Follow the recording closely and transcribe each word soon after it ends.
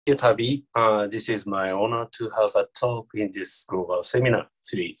you, Tabi. This is my honor to have a talk in this global seminar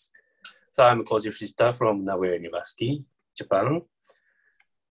series. So I'm Koji Fujita from Nagoya University, Japan.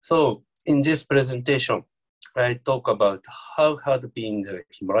 So in this presentation, I talk about how had been the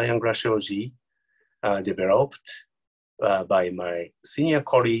Himalayan glaciology developed by my senior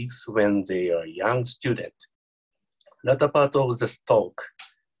colleagues when they are young students. Latter part of this talk,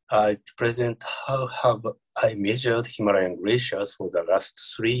 I present how have I measured Himalayan glaciers for the last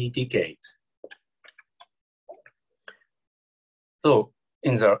 3 decades. So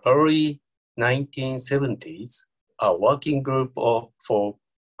in the early 1970s, a working group for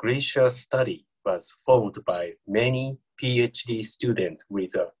glacier study was formed by many PhD students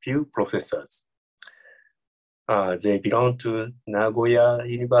with a few professors. They belong to Nagoya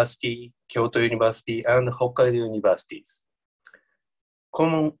University, Kyoto University, and Hokkaido universities.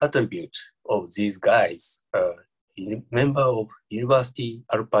 Common attribute of these guys are member of University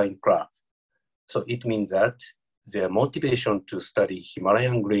Alpine Club. So it means that their motivation to study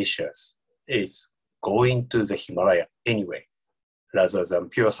Himalayan glaciers is going to the Himalaya anyway, rather than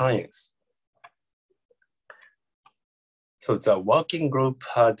pure science. So the working group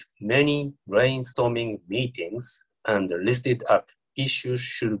had many brainstorming meetings and listed up issues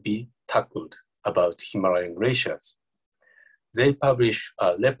should be tackled about Himalayan glaciers. They published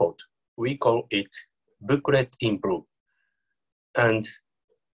a report, we call it Booklet in Blue, and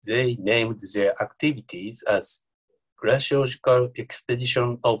they named their activities as Glaciological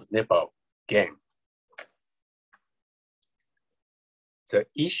Expedition of Nepal, GAEN. The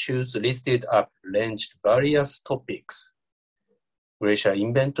issues listed up ranged various topics: glacier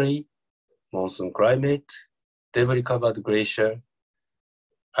inventory, monsoon climate, debris-covered glacier,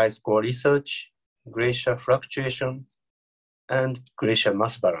 ice core research, glacier fluctuation, and glacier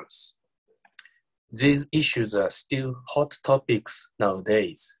mass balance. These issues are still hot topics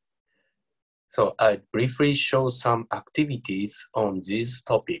nowadays. So I'd briefly show some activities on these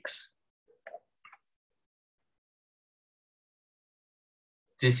topics.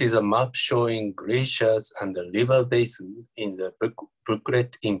 This is a map showing glaciers and the river basin in the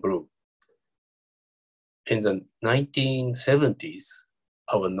booklet in blue. In the 1970s,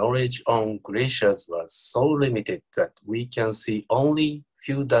 our knowledge on glaciers was so limited that we can see only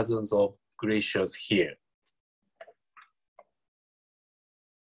few dozens of glaciers here.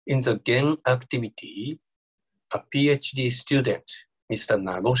 In the GAEN activity, a PhD student, Mr.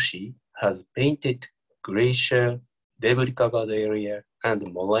 Nagoshi, has painted glacier, debris-covered area,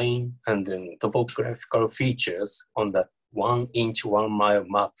 and moraine and topographical features on the 1-inch 1-mile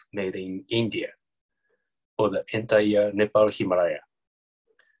map made in India for the entire Nepal Himalaya.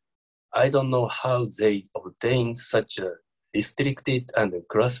 I don't know how they obtained such a restricted and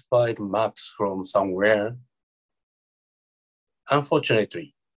classified maps from somewhere.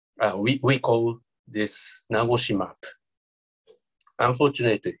 Unfortunately, we call this Nagoshi map.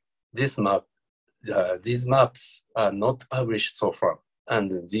 Unfortunately, these maps are not published so far,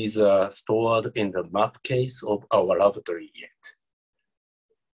 and these are stored in the map case of our laboratory yet.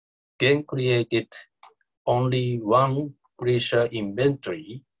 GAEN created only one glacier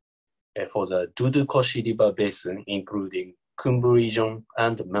inventory for the Dudukoshi River Basin, including Khumbu region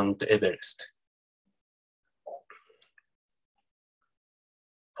and Mount Everest.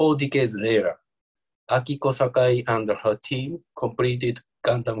 4 decades later, Akiko Sakai and her team completed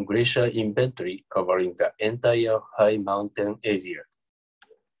Gundam Glacier inventory covering the entire high mountain area.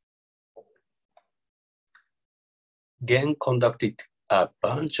 GAEN conducted a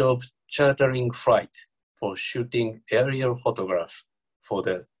bunch of chartering flights for shooting aerial photographs for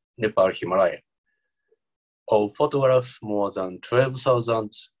the Nepal Himalaya. All photographs, more than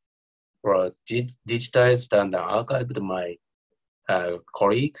 12,000, were digitized and archived by my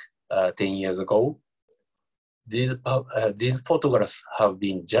colleague 10 years ago. These photographs have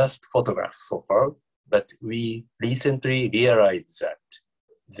been just photographs so far, but we recently realized that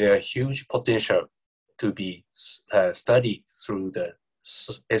there are huge potential to be studied through the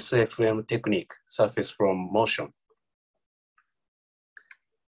SFM technique, surface from motion.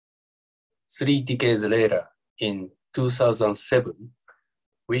 3 decades later, in 2007,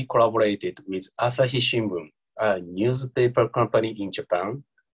 we collaborated with Asahi Shimbun, a newspaper company in Japan,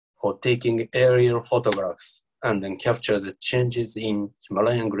 for taking aerial photographs and then capture the changes in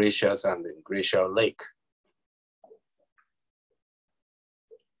Himalayan glaciers and glacier lake.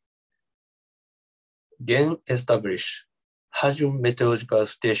 GAEN established Hajun Meteorological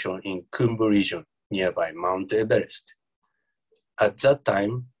Station in Khumbu region nearby Mount Everest. At that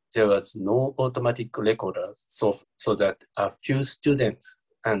time, there was no automatic recorder, so that a few students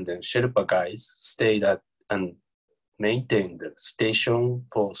and Sherpa guides stayed at and maintained the station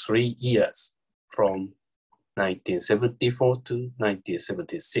for 3 years, from 1974 to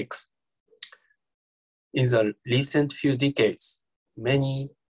 1976. In the recent few decades, many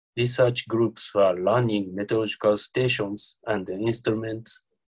research groups are running meteorological stations and instruments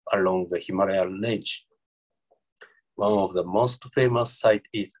along the Himalayan range. One of the most famous sites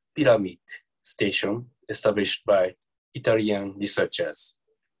is Pyramid Station, established by Italian researchers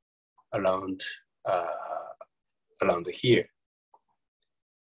around here.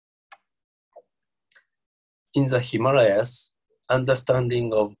 In the Himalayas,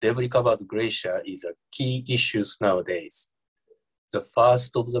 understanding of debris-covered glacier is a key issue nowadays. The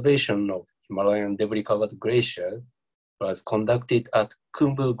first observation of Himalayan debris-covered glacier was conducted at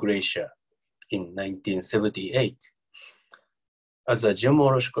Khumbu Glacier in 1978. As a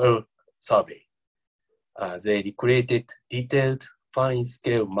geological survey, they recreated detailed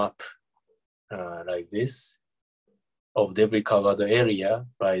fine-scale map like this of debris-covered area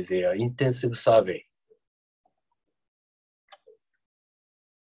by their intensive survey.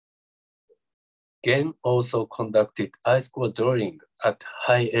 Gen also conducted ice core drilling at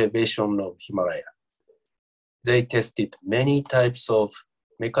high elevation of Himalaya. They tested many types of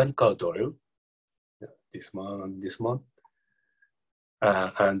mechanical drill, this one and this one,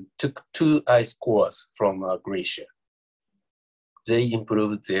 and took 2 ice cores from a glacier. They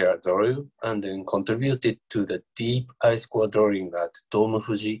improved their drill and then contributed to the deep ice core drilling at Dome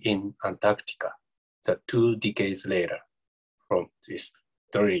Fuji in Antarctica, 2 decades later from this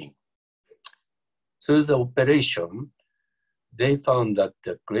drilling. Through the operation, they found that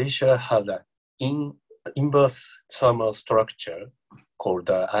the glacier had an inverse thermal structure called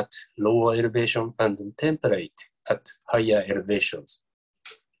at lower elevation and temperate at higher elevations.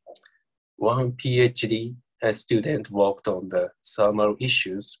 One PhD student worked on the thermal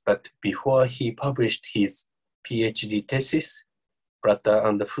issues, but before he published his PhD thesis, Bratter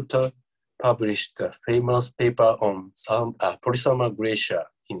and Futter published a famous paper on polythermal glacier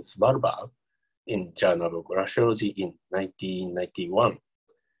in Svalbard in Journal of Glaciology in 1991.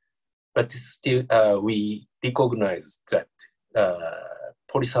 But still, we recognize that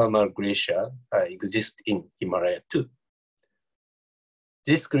polythermal glacier exists in Himalaya too.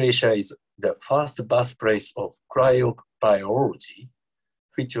 This glacier is the first birthplace of cryobiology,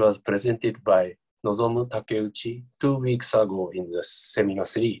 which was presented by Nozomu Takeuchi 2 weeks ago in the seminar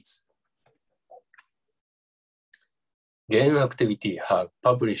series. Gen activity have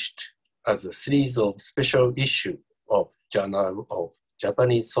published as a series of special issues of Journal of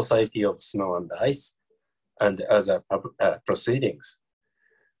Japanese Society of Snow and Ice and other proceedings.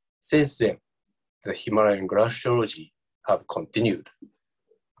 Since then, the Himalayan glaciology have continued.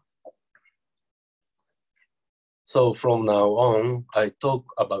 So from now on, I talk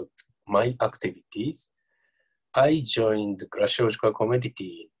about my activities. I joined the glaciological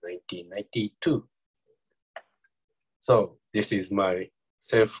community in 1992. So this is my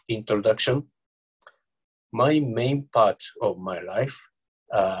self-introduction. My main part of my life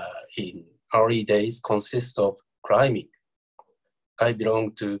in early days consists of climbing. I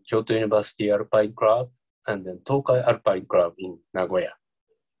belong to Kyoto University Alpine Club and then Tokai Alpine Club in Nagoya.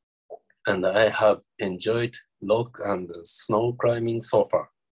 And I have enjoyed rock and snow climbing so far.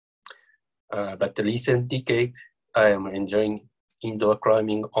 But the recent decade, I am enjoying indoor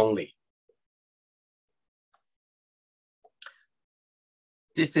climbing only.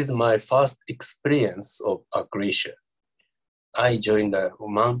 This is my first experience of a glacier. I joined a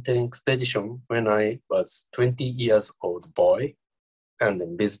mountain expedition when I was 20 years old boy and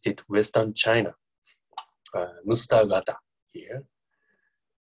then visited Western China, Mustagata here.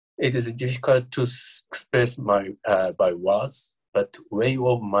 It is difficult to express by words, but way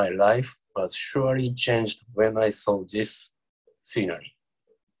of my life was surely changed when I saw this scenery.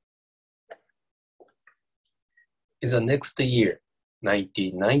 In the next year,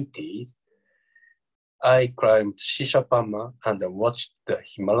 1990s, I climbed Shishapama and watched the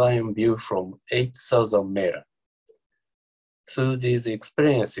Himalayan view from 8,000 meters. Through these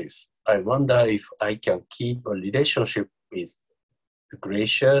experiences, I wonder if I can keep a relationship with the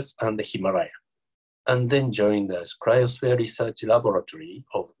glaciers and the Himalaya, and then joined the Cryosphere Research Laboratory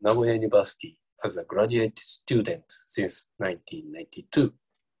of Nagoya University as a graduate student since 1992.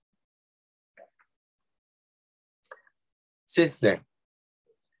 Since then,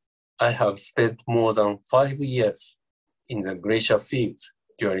 I have spent more than 5 years in the glacier fields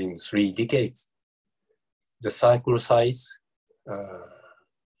during 3 decades. The cycle size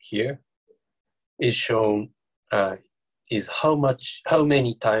here is shown is how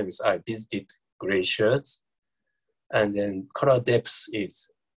many times I visited glaciers, and then color depth is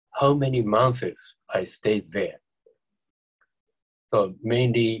how many months I stayed there. So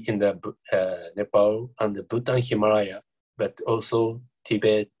mainly in the Nepal and the Bhutan Himalaya, but also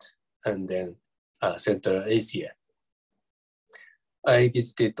Tibet and then Central Asia. I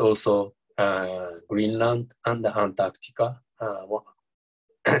visited also Greenland and Antarctica.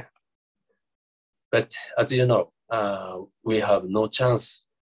 But as you know, we have no chance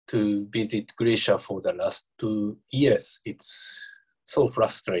to visit glacier for the last 2 years. It's so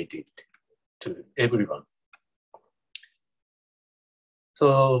frustrating to everyone.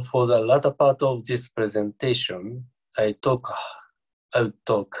 So for the latter part of this presentation, I will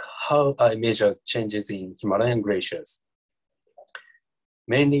talk how I measure changes in Himalayan glaciers.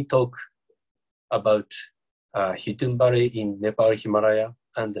 Mainly talk about Hidden Valley in Nepal Himalaya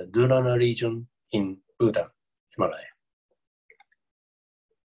and the Durana region in Bhutan Himalaya.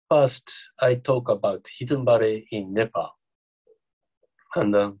 First, I talk about Hidden Valley in Nepal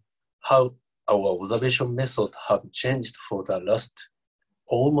and how our observation methods have changed for the last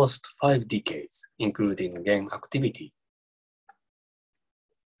almost 5 decades, including GAN activity.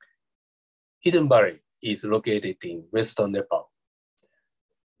 Hidden Valley is located in western Nepal.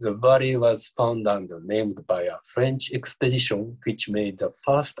 The valley was found and named by a French expedition which made the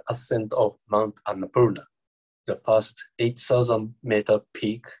first ascent of Mount Annapurna, the first 8,000-meter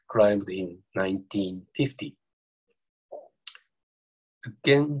peak climbed in 1950. The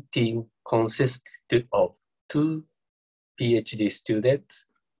GAN team consisted of 2 PhD students,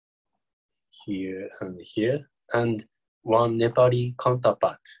 here and 1 Nepali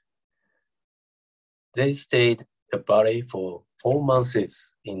counterpart. They stayed the valley for 4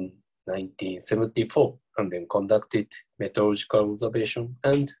 months in 1974 and then conducted meteorological observation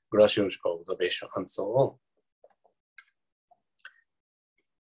and glaciological observation and so on.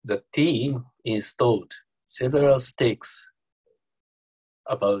 The team installed several stakes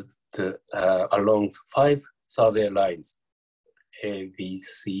along 5 survey lines, A, B,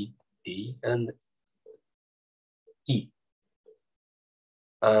 C, D, and E.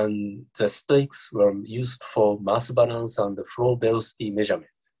 And the stakes were used for mass balance and flow velocity measurement.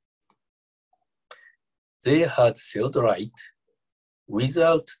 They had theodolite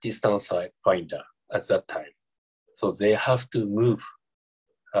without distance finder at that time. So they have to move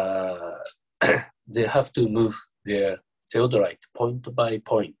their theodolite point by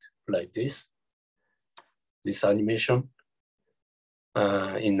point like this animation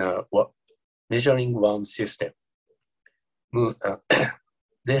in measuring one system.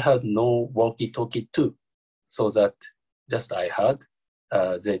 They had no walkie-talkie too, so that just I had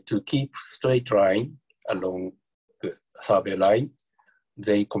to keep straight line along the survey line.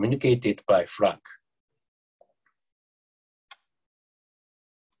 They communicated by flag.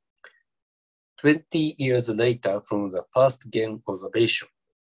 20 years later, from the first GAN observation,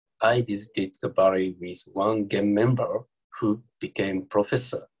 I visited the valley with 1 GAN member who became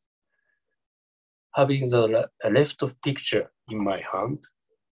professor. Having the left picture in my hand,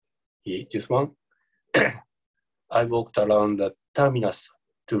 here, this one, I walked around the terminus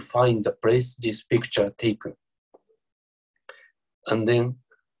to find the place this picture taken. And then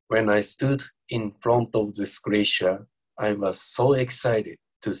when I stood in front of this glacier, I was so excited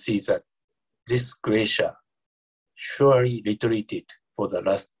to see that this glacier surely retreated for the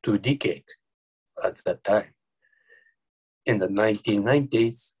last 2 decades at that time. In the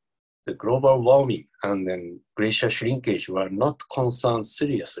 1990s, the global warming and then glacier shrinkage were not concerned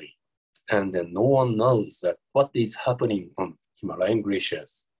seriously, and then no one knows that what is happening on Himalayan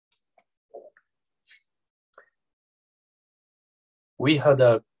glaciers. We had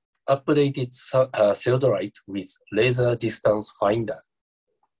an updated theodolite with laser distance finder,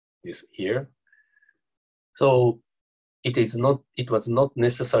 this here. So it was not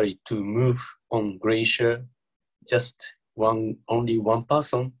necessary to move on glacier, just only one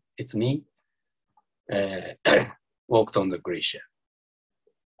person, it's me, walked on the glacier.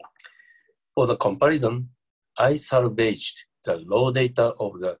 For the comparison, I salvaged the raw data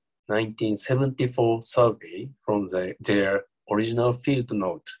of the 1974 survey from their original field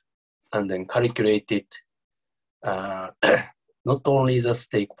note and then calculated not only the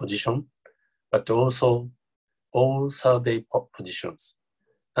stake position, but also all survey positions,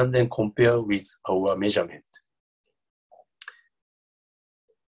 and then compare with our measurement.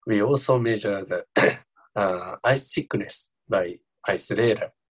 We also measure the ice thickness by ice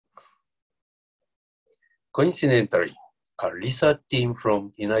layer. Coincidentally, a research team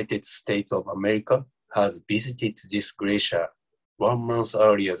from United States of America has visited this glacier 1 month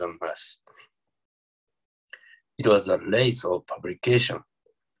earlier than us. It was a race of publication,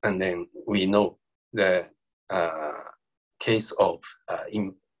 and then we know the case of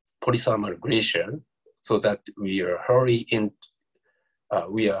in polythermal glacier, so that we are hurry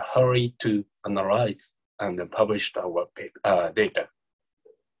we are hurried to analyze and publish our data.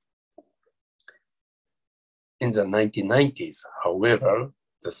 In the 1990s, however,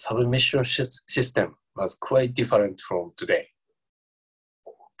 the submission system was quite different from today.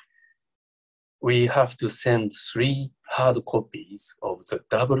 We have to send 3 hard copies of the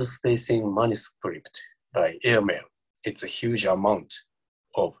double spacing manuscript by airmail. It's a huge amount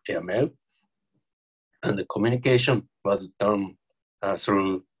of airmail, and the communication was done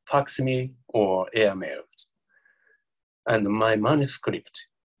through facsimile or airmails. And my manuscript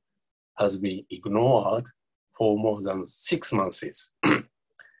has been ignored for more than 6 months.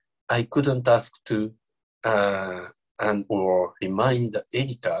 I couldn't ask to or remind the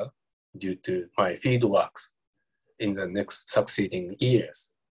editor due to my fieldworks in the next succeeding years.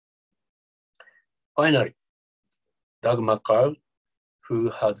 Finally, Doug McCall, who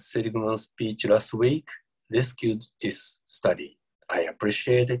had Seligman speech last week, rescued this study. I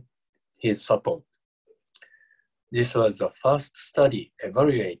appreciated his support. This was the first study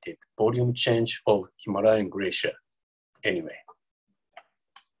evaluated volume change of Himalayan glacier. Anyway,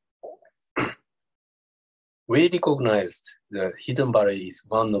 we recognized the Hidden Valley is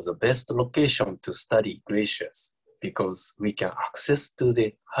one of the best locations to study glaciers because we can access to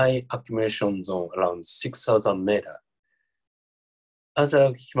the high accumulation zone around 6,000 meters.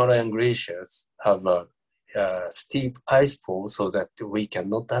 Other Himalayan glaciers have a steep ice fall so that we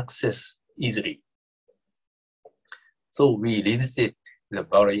cannot access easily. So we revisited the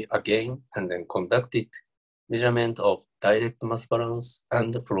valley again and then conducted measurement of direct mass balance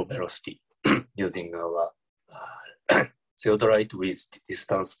and flow velocity using our theodolite with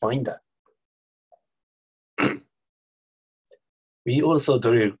distance finder. We also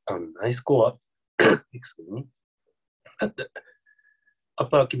drilled an ice core excuse me, at the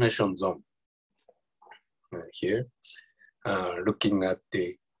upper accumulation zone here, looking at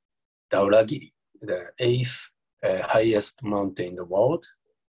the Dhaulagiri, the 8th highest mountain in the world,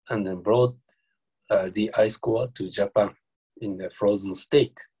 and then brought the ice core to Japan in the frozen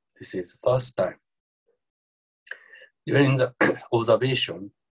state. This is the first time. During the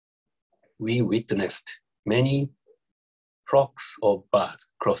observation, we witnessed many flocks of birds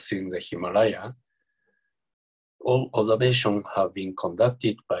crossing the Himalaya. All observations have been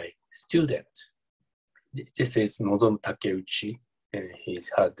conducted by students. This is Nozomu Takeuchi. He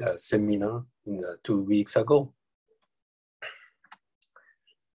had a seminar 2 weeks ago.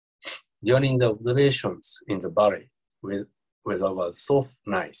 During the observations in the valley, weather was so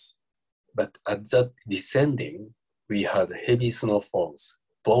nice, but at that descending, we had heavy snowfalls,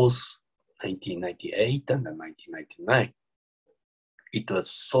 both 1998 and 1999. It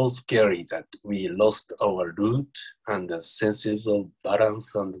was so scary that we lost our route and the senses of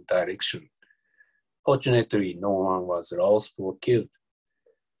balance and direction. Fortunately, no one was lost or killed.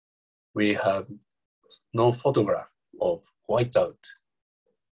 We have no photograph of whiteout.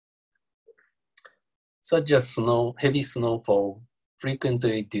 Such a heavy snowfall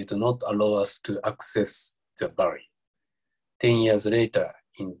frequently did not allow us to access the valley. 10 years later,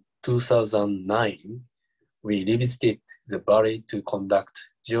 in 2009, we revisited the valley to conduct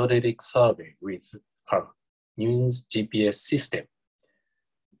geodetic survey with our new GPS system,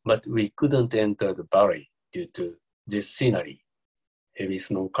 but we couldn't enter the valley due to this scenery, heavy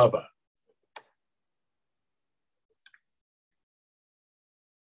snow cover.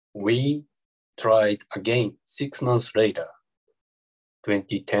 We tried again 6 months later,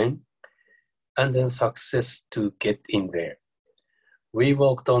 2010, and then success to get in there. We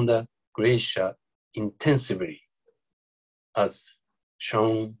walked on the glacier intensively, as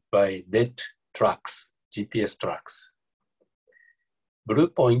shown by red tracks, GPS tracks. Blue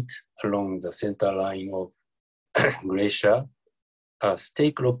point along the center line of glacier, a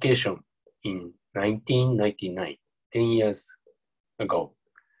stake location in 1999, 10 years ago.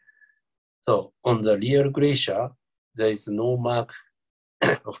 So on the real glacier, there is no mark,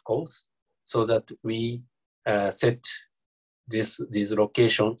 of course, so that we set this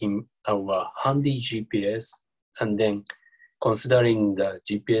location in our handy GPS, and then considering the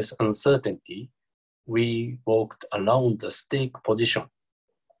GPS uncertainty, we walked around the stake position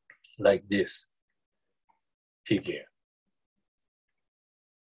like this figure.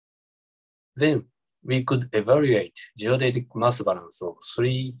 Then we could evaluate geodetic mass balance of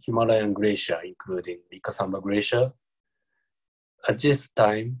 3 Himalayan glaciers, including Vikasamba Glacier. At this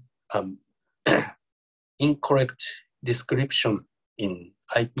time, incorrect description in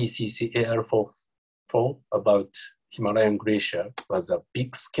IPCC AR4 about Himalayan glacier was a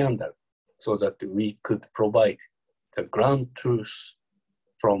big scandal, so that we could provide the ground truth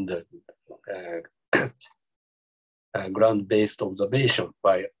from the ground-based observation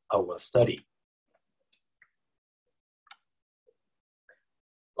by our study.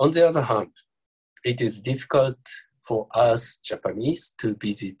 On the other hand, it is difficult for us Japanese to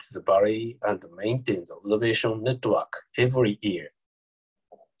visit the valley and maintain the observation network every year.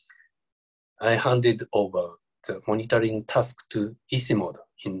 I handed over the monitoring task to ISIMOD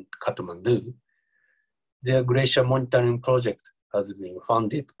in Kathmandu. Their glacier monitoring project has been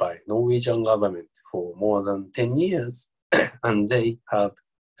funded by Norwegian government for more than 10 years, and they have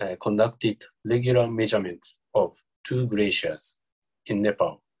conducted regular measurements of 2 glaciers in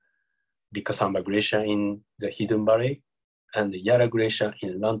Nepal, Likasamba Glacier in the Hidden Valley and the Yara Glacier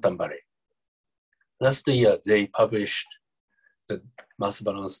in Lantern Valley. Last year, they published the mass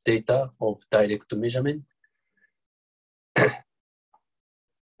balance data of direct measurement.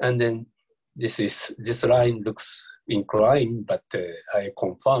 And then this line looks inclined, but I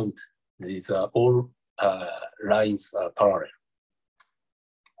confirmed these are all lines are parallel.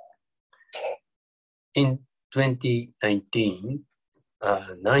 In 2019,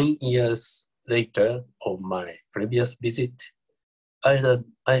 9 years later of my previous visit, I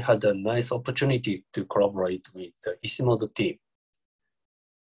had a nice opportunity to collaborate with the ISIMOD team.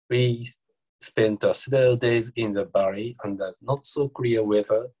 We spent several days in the valley under not so clear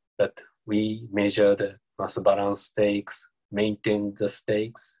weather, but we measured mass balance stakes, maintained the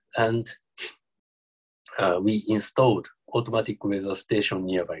stakes, and we installed automatic weather station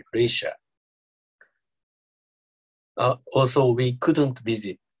nearby glacier. Also, we couldn't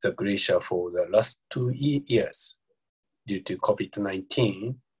visit the glacier for the last 2 years due to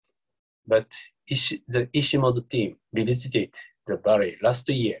COVID-19, but the ISIMOD team revisited the valley last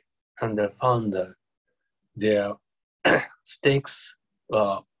year and found their stakes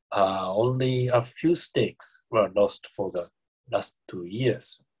only a few stakes were lost for the last 2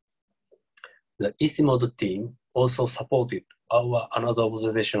 years. The ISIMOD team also supported our another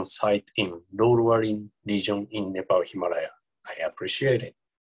observation site in Lorwarin region in Nepal Himalaya. I appreciate it.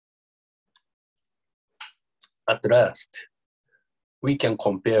 At last, we can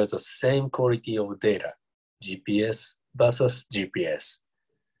compare the same quality of data, GPS versus GPS.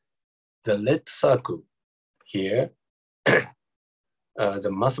 The red circle here,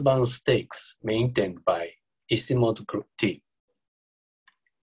 the mass balance stakes maintained by ISIMOD team.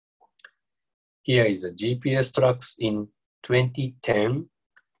 Here is the GPS tracks in 2010.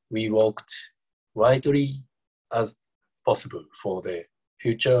 We worked widely as possible for the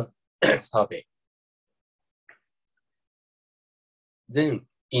future survey. Then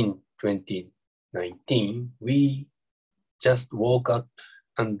in 2019, we just walk up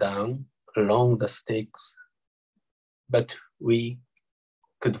and down along the stakes, but we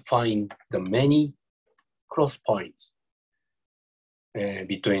could find the many cross points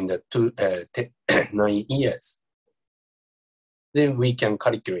between the 9 years. Then we can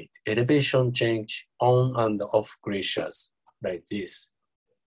calculate elevation change on and off glaciers like this.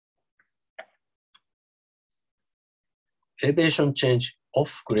 Elevation change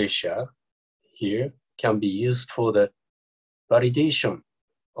off glacier here can be used for the validation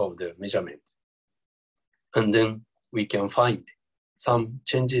of the measurement. And then we can find some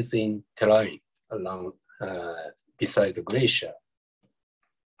changes in terrain along beside the glacier.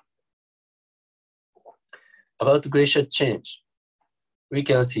 About glacier change, we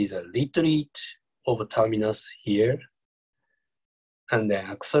can see the retreat of terminus here and the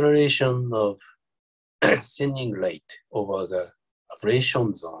acceleration of thinning rate over the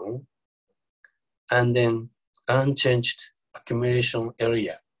abrasion zone, and then unchanged accumulation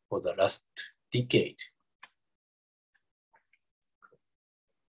area for the last decade.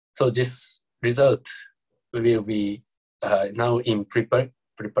 So this result will be now in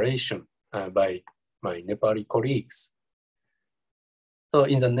preparation by my Nepali colleagues. So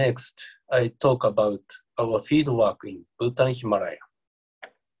in the next, I talk about our fieldwork in Bhutan Himalaya.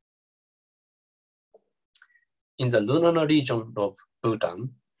 In the Lunana region of Bhutan,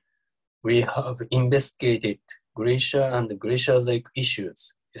 we have investigated glacier and glacier lake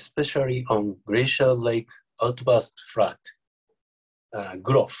issues, especially on glacier lake outburst flood,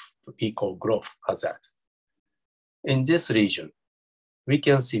 growth, we call growth hazard. In this region, we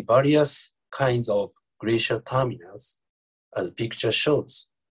can see various kinds of glacier terminals, as picture shows.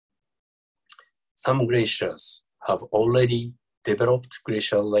 Some glaciers have already developed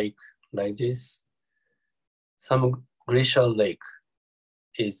glacial lake like this. Some glacial lake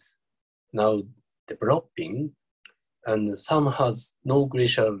is now developing, and some has no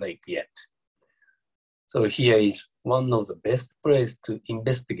glacial lake yet. So here is one of the best places to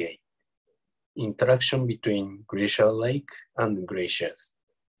investigate interaction between glacial lake and glaciers.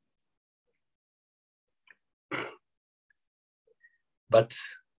 But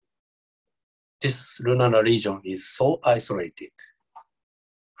this lunar region is so isolated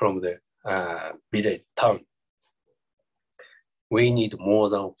from the village town. We need more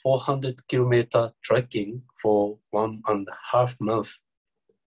than 400 kilometer trekking for 1.5 months.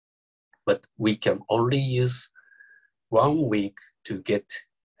 But we can only use 1 week to get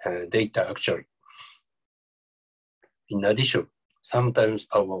data actually. In addition, sometimes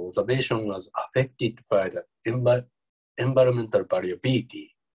our observation was affected by the environmental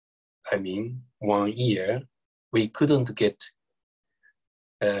variability. I mean, 1 year, we couldn't get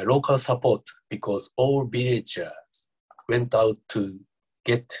local support because all villagers went out to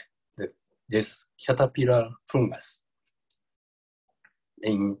get this caterpillar fungus.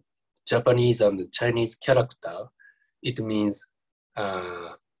 In Japanese and Chinese character, it means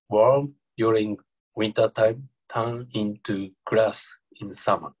worm during winter time turn into grass in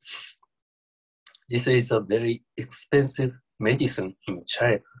summer. This is a very expensive medicine in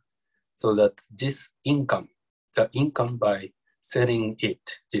China, so that this income, the income by selling it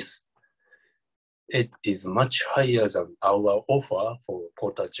is much higher than our offer for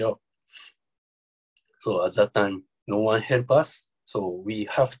porter job. So at that time, no one helped us, so we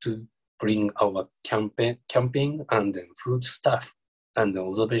have to bring our camping and then food stuff and the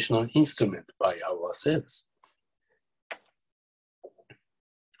observational instrument by ourselves.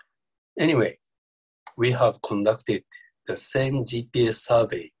 Anyway, we have conducted the same GPS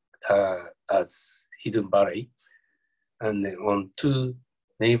survey as Hidden Valley and then on 2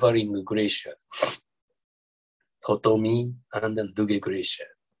 neighboring glaciers, Totomi and the Luge Glacier.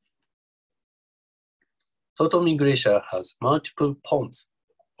 Totomi Glacier has multiple ponds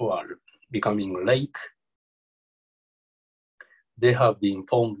or becoming lake. They have been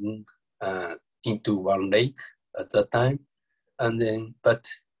formed into one lake at that time, and then but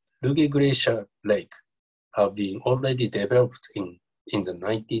Luge Glacier Lake have been already developed in the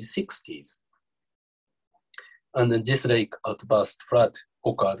 1960s. And then this lake outburst flood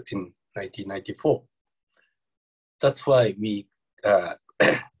occurred in 1994. That's why we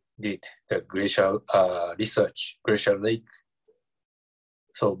did the glacial research, Glacial Lake.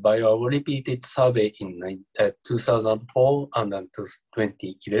 So by our repeated survey in 2004 and then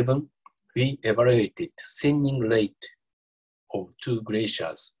 2011, we evaluated thinning rate of 2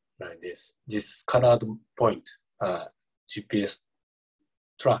 glaciers like this. This colored point, GPS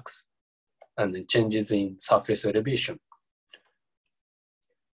tracks, and the changes in surface elevation.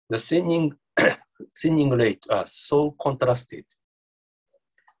 The thinning rate are so contrasted.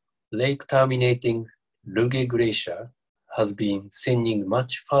 Lake terminating Luge Glacier has been thinning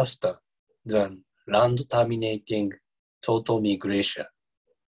much faster than land terminating Totomi Glacier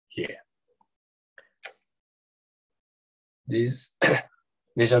here. These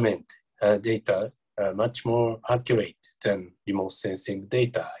measurement data are much more accurate than remote sensing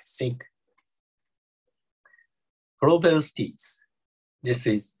data, I think. Flow velocities. This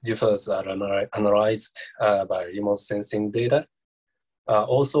was analyzed by remote sensing data, are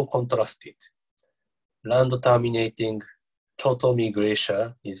also contrasted. Land terminating Totomi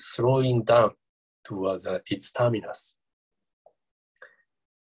Glacier is slowing down towards its terminus,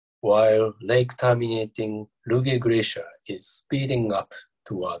 while lake terminating Luge Glacier is speeding up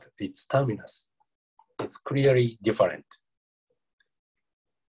toward its terminus. It's clearly different.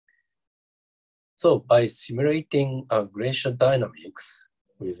 So by simulating glacial dynamics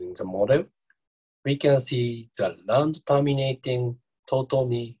within the model, we can see the land terminating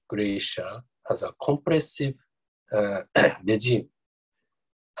Totomi Glacier has a compressive regime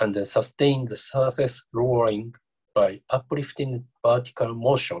and then sustain the surface lowering by uplifting vertical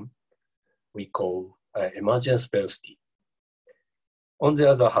motion we call emergence velocity. On the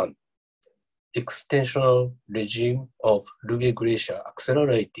other hand, extensional regime of Luge Glacier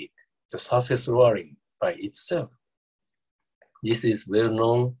accelerated the surface lowering by itself. This is well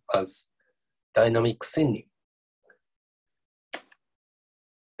known as dynamic thinning.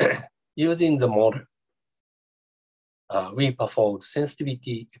 Using the model, we performed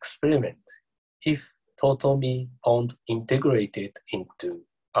sensitivity experiment if Totomi pond integrated into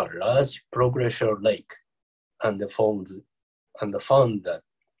a large progressive lake and found that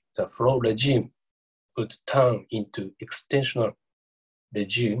the flow regime would turn into extensional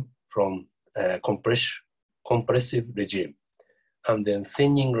regime from compressive regime, and then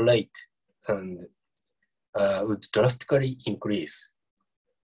thinning rate and would drastically increase.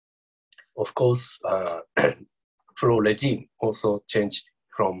 Of course, flow regime also changed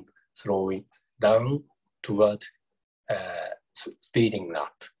from slowing down toward speeding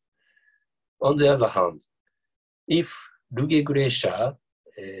up. On the other hand, if Luge Glacier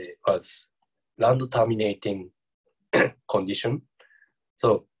was land terminating condition,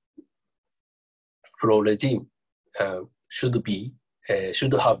 So flow regime should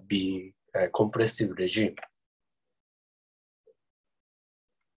have been a compressive regime.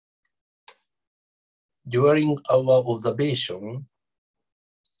 During our observation,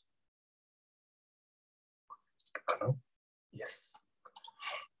 yes,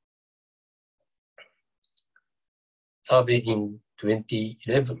 survey in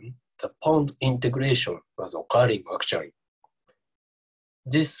 2011, the pond integration was occurring actually.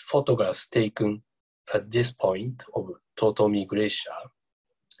 This photographs taken at this point of Totomi Glacier,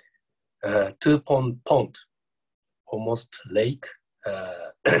 two pond, almost lake,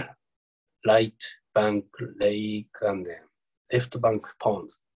 right bank lake and then left bank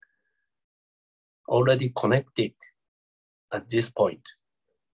ponds, already connected at this point.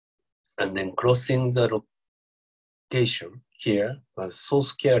 And then crossing the location here was so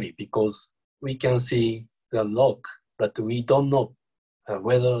scary because we can see the rock, but we don't know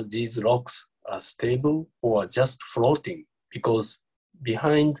whether these rocks are stable or just floating, because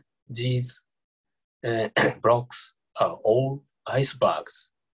behind these blocks are all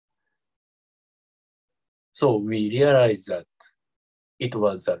icebergs. So we realized that it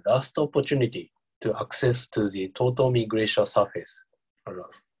was the last opportunity to access to the Totomi Glacier surface, or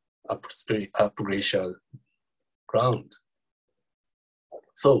up glacier ground.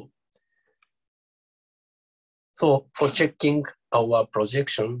 So for checking our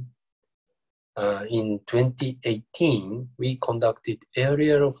projection, in 2018, we conducted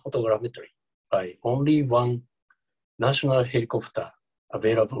aerial photogrammetry by only one national helicopter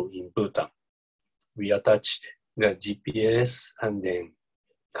available in Bhutan. We attached the GPS and then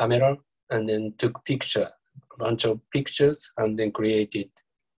camera, and then took a bunch of pictures, and then created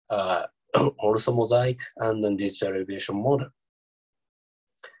also mosaic and then digital elevation model.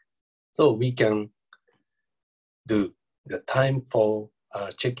 So we can do the time for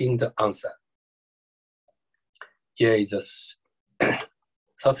checking the answer. Here is a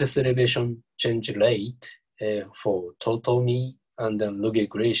surface elevation change rate for Totomi and then Luge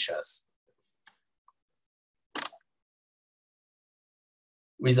glaciers.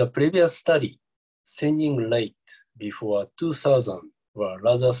 With a previous study, thinning rate before 2000 were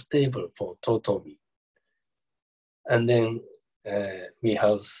rather stable for Totomi. And then we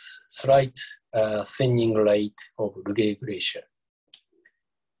have slight thinning rate of Luge glacier.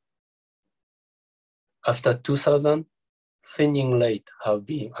 After 2000, thinning rate have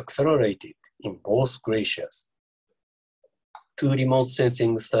been accelerated in both glaciers. Two remote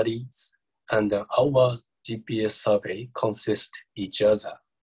sensing studies and our GPS survey consist each other.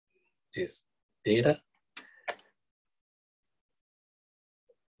 This data.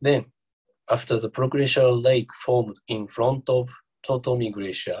 Then, after the progressive lake formed in front of Totomi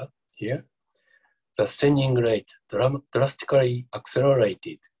Glacier here, the thinning rate drastically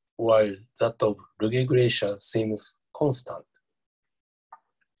accelerated, while that of Luge Glacier seems constant.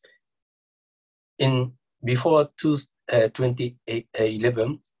 Before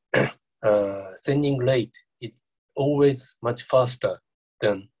 2011, thinning rate is always much faster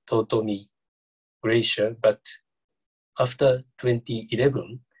than Totomi Glacier, but after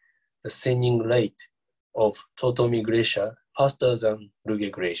 2011, the thinning rate of Totomi Glacier faster than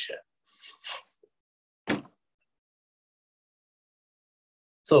Luge Glacier.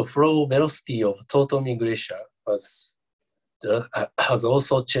 So flow velocity of Totomi Glacier has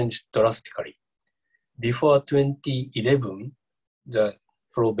also changed drastically. Before 2011, the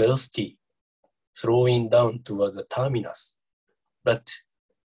flow velocity slowing down towards the terminus, but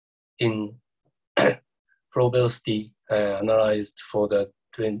in flow velocity analyzed for the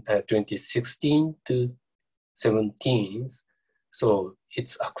 2016 to 17, so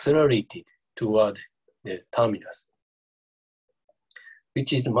it's accelerated toward the terminus,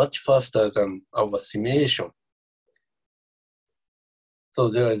 which is much faster than our simulation. So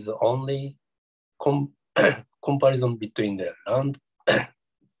there is only comparison between the land.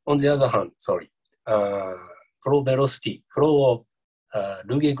 On the other hand, flow velocity, flow of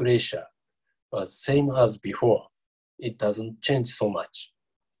Luge Glacier was same as before. It doesn't change so much.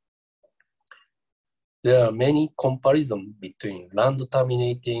 There are many comparisons between land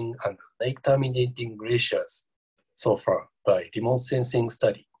terminating and lake terminating glaciers so far by remote sensing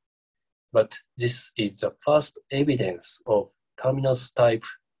study. But this is the first evidence of terminus type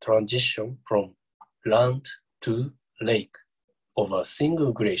transition from land to lake of a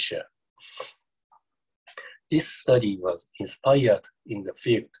single glacier. This study was inspired in the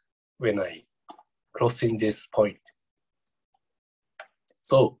field when I crossing this point.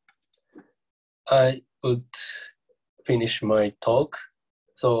 So I would finish my talk.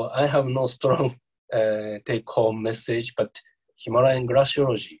 So I have no strong take-home message, but Himalayan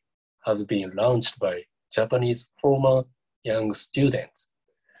glaciology has been launched by Japanese former young students.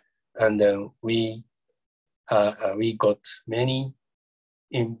 And then we got many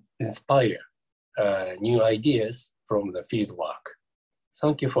inspired new ideas from the field work.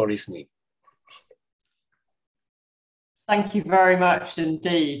 Thank you for listening. Thank you very much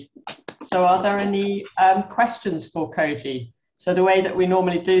indeed. So are there any questions for Koji? So the way that we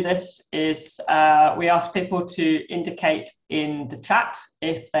normally do this is we ask people to indicate in the chat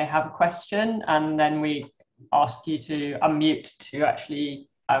if they have a question, and then we ask you to unmute to actually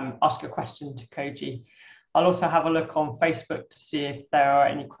ask a question to Koji. I'll also have a look on Facebook to see if there are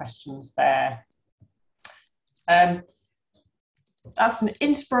any questions there. That's an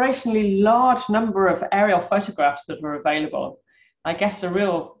inspirationally large number of aerial photographs that are available. I guess a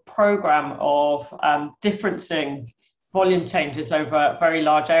real program of differencing volume changes over very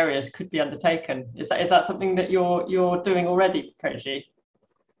large areas could be undertaken. Is that something that you're doing already, Koji?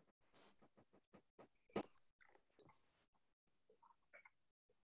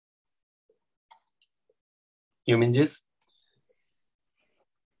 You mean this?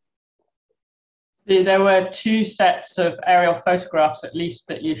 There were 2 sets of aerial photographs, at least,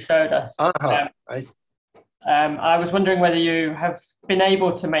 that you showed us. I was wondering whether you have been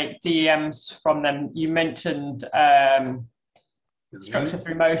able to make DEMs from them. You mentioned structure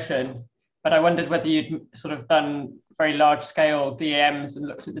through motion, but I wondered whether you'd sort of done very large-scale DEMs and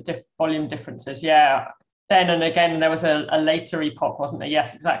looked at the volume differences. Yeah, then and again, there was a later epoch, wasn't there?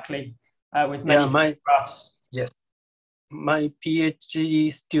 Yes, exactly, with many photographs. Yes. My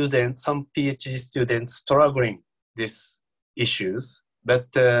PhD students, some PhD students struggling these issues, but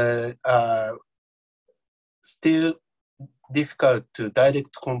still difficult to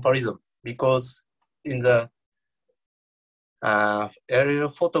direct comparison, because in the aerial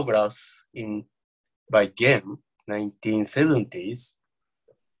photographs by GEM 1970s,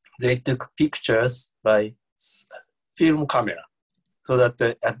 they took pictures by film camera, so that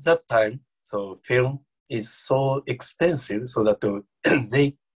at that time, so film is so expensive, so that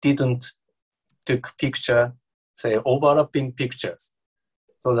they didn't took picture, say, overlapping pictures,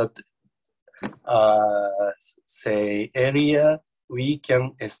 so that say area we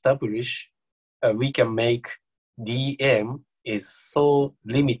can establish, we can make DM is so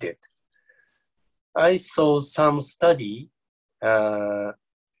limited. I saw some study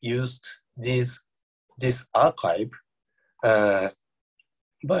used this archive by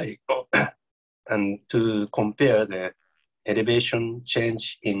and to compare the elevation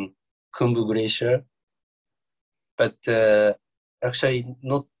change in Khumbu Glacier, but actually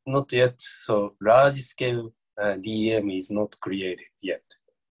not yet. So large scale DEM is not created yet.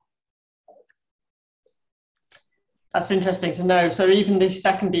 That's interesting to know. So even the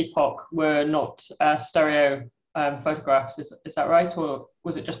second epoch were not stereo photographs. Is that right, or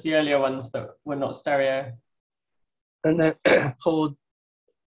was it just the earlier ones that were not stereo? And for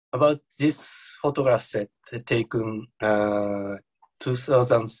about this photograph set taken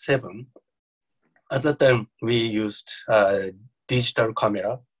 2007, at that time we used digital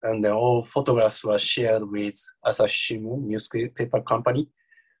camera, and all photographs were shared with Asahi Shimbun newspaper company,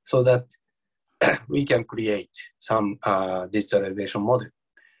 so that we can create some digital elevation model.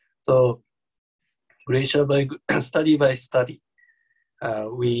 So glacier by study,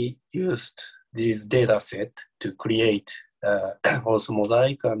 we used this data set to create also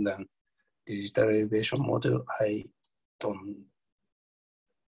mosaic and then digital elevation model. I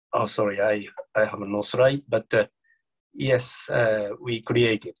have no slide, but yes, we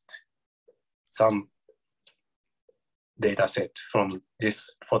created some data set from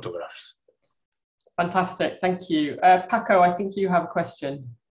these photographs. Fantastic, thank you. Paco, I think you have a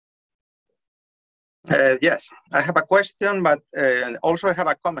question. Yes, I have a question, but also I have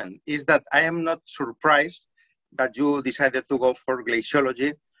a comment. Is that I am not surprised that you decided to go for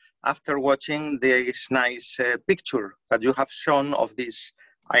glaciology after watching this nice picture that you have shown of this.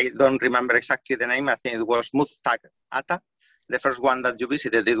 I don't remember exactly the name. I think it was Muztagh Ata, the first one that you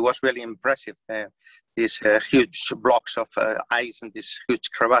visited. It was really impressive. These huge blocks of ice and these huge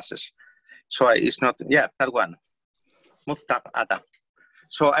crevasses. So it's not, yeah, that one, Muztagh Ata.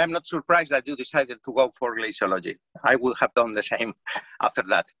 So I'm not surprised that you decided to go for glaciology. I would have done the same after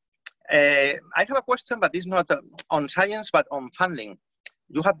that. I have a question, but it's not on science, but on funding.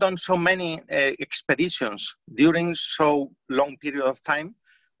 You have done so many expeditions during so long period of time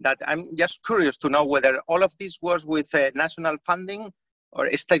that I'm just curious to know whether all of this was with national funding or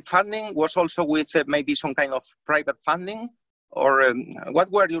state funding, was also with maybe some kind of private funding, or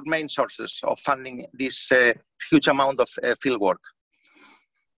what were your main sources of funding this huge amount of field work?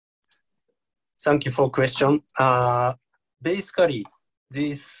 Thank you for question. basically,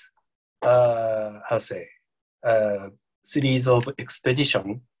 this series of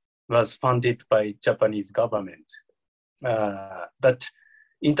expedition was funded by Japanese government. But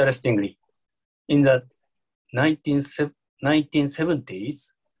interestingly, in the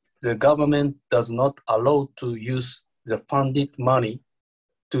 1970s, the government does not allow to use the funded money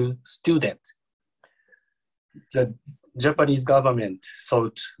to students. The Japanese government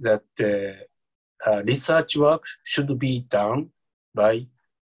thought that research work should be done by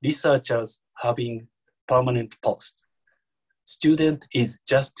researchers having permanent post. Student is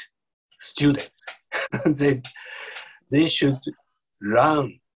just student. they should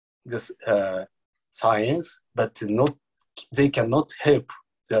learn this science, but they cannot help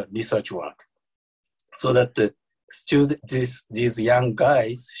the research work. So that the these young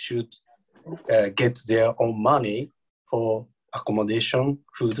guys should get their own money for accommodation,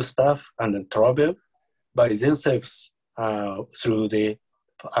 food stuff, and travel by themselves through the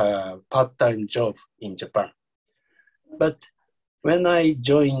part-time job in Japan. But when I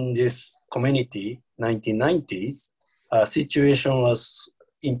joined this community, 1990s, situation was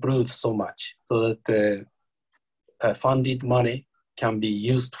improved so much so that funded money can be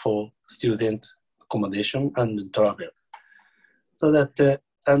used for student accommodation and travel. So that,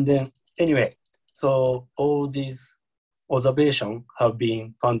 and then anyway, so all these observations have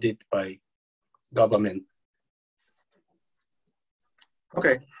been funded by government.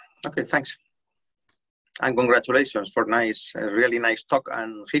 Okay, thanks. And congratulations for nice, really nice talk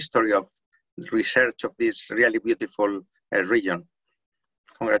and history of research of this really beautiful region.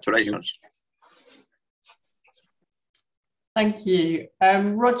 Congratulations. Thank you.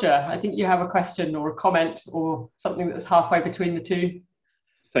 Roger, I think you have a question or a comment or something that's halfway between the two.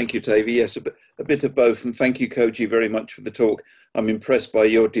 Thank you, Davey. Yes, a bit of both. And thank you, Koji, very much for the talk. I'm impressed by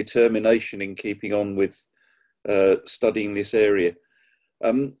your determination in keeping on with studying this area.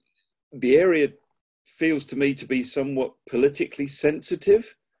 The area feels to me to be somewhat politically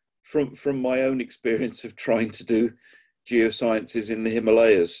sensitive from my own experience of trying to do geosciences in the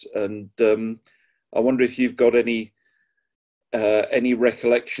Himalayas. And I wonder if you've got any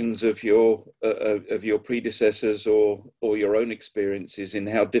recollections of your predecessors or your own experiences in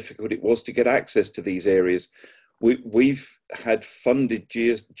how difficult it was to get access to these areas. We've had funded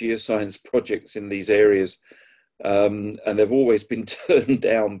geoscience projects in these areas, and they've always been turned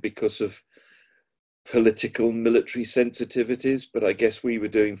down because of political military sensitivities. But I guess we were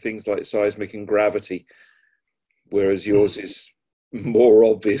doing things like seismic and gravity, whereas yours is more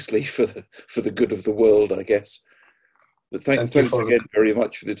obviously for the good of the world, I guess. But thanks again very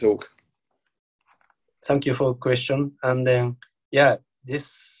much for the talk. Thank you for the question. And then, yeah,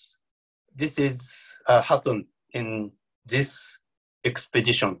 this is happened in this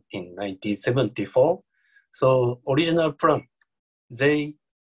expedition in 1974. So original plan, they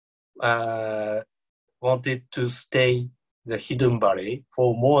wanted to stay the Hidden Valley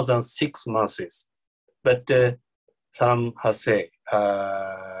for more than 6 months. But some have said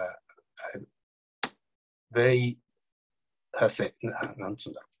very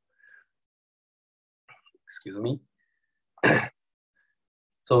excuse me.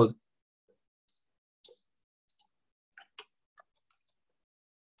 So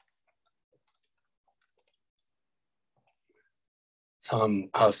some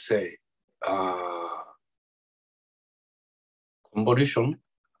have said convolution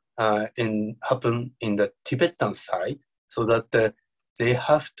happen in the Tibetan side, so that they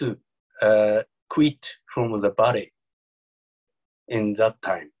have to quit from the valley in that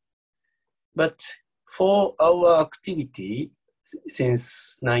time. But for our activity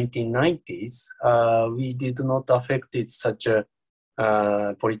since 1990s, we did not affect it such a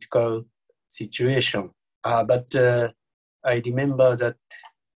political situation. But I remember that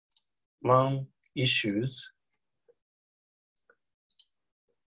one issues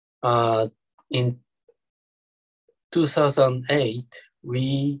in 2008,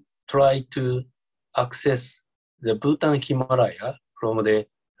 we tried to access the Bhutan Himalaya from the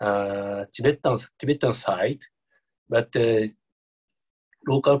Tibetan side, but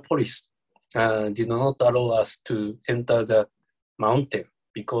local police did not allow us to enter the mountain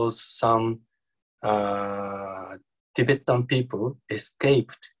because some Tibetan people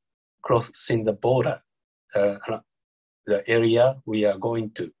escaped crossing the border, the area we are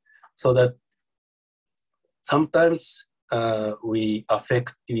going to. So that sometimes we are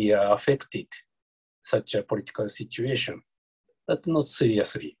affected such a political situation, but not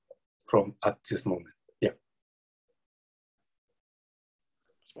seriously at this moment. Yeah.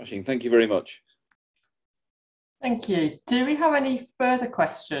 Smashing. Thank you very much. Thank you. Do we have any further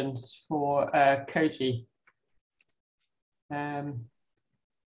questions for Koji?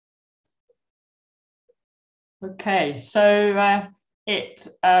 Okay, so it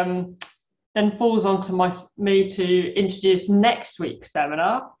then falls onto me to introduce next week's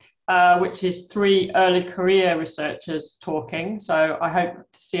seminar, which is 3 early career researchers talking. So I hope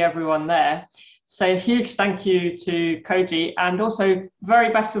to see everyone there. So a huge thank you to Koji, and also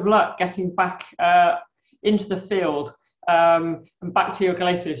very best of luck getting back into the field and back to your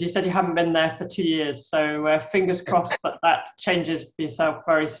glaciers. You said you haven't been there for 2 years, so fingers crossed that that changes for yourself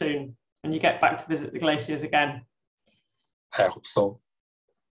very soon and you get back to visit the glaciers again. I hope so.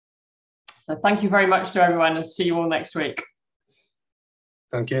 So thank you very much to everyone, and see you all next week.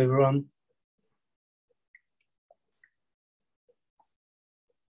 Thank you, everyone.